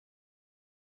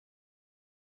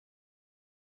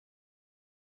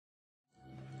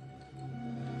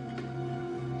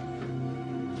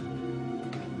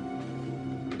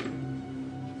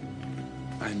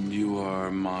And you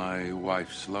are my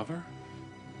wife's lover?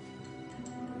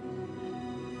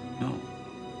 No.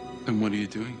 Then what are you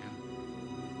doing here?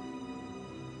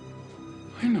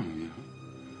 I know you.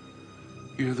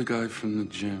 You're the guy from the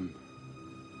gym.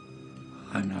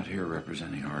 I'm not here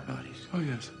representing our bodies. Oh,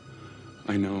 yes.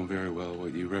 I know very well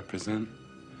what you represent.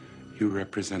 You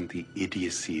represent the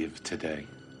idiocy of today.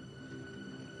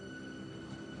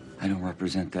 I don't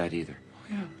represent that either. Oh,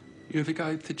 yeah. You're the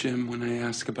guy at the gym when I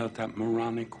ask about that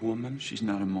moronic woman. She's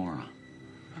not a moron.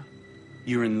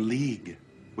 You're in league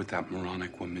with that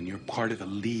moronic woman. You're part of a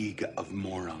league of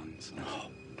morons. No.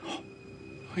 Oh,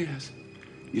 yes.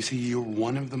 You see, you're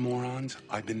one of the morons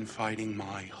I've been fighting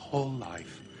my whole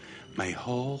life. My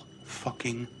whole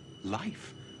fucking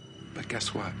life. But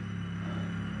guess what?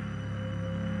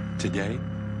 Today,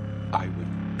 I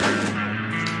win.